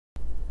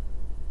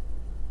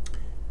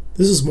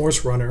This is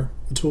Morse Runner,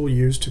 a tool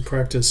used to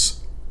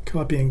practice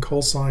copying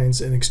call signs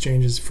and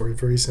exchanges for a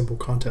very simple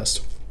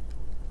contest.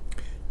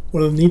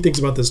 One of the neat things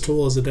about this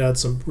tool is it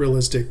adds some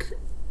realistic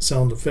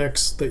sound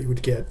effects that you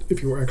would get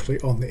if you were actually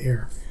on the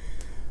air.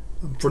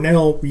 For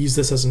now, we use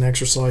this as an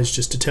exercise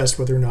just to test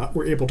whether or not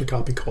we're able to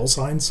copy call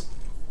signs.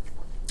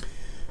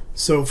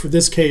 So for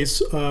this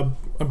case, I'm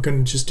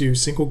going to just do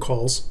single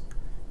calls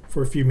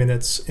for a few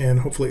minutes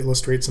and hopefully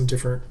illustrate some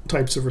different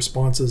types of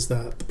responses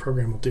that the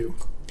program will do.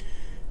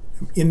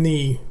 In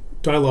the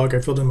dialog,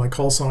 I filled in my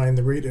call sign,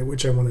 the rate at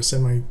which I want to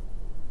send my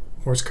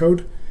Morse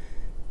code,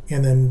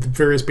 and then the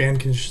various band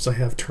conditions I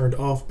have turned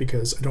off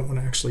because I don't want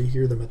to actually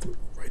hear them at the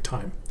right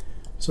time.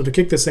 So to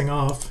kick this thing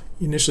off,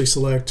 you initially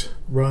select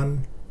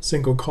Run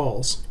Single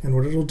Calls, and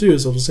what it'll do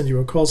is it'll send you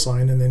a call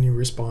sign and then you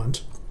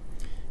respond.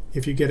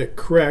 If you get it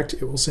correct,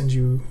 it will send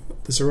you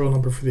the serial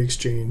number for the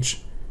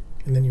exchange,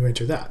 and then you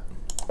enter that.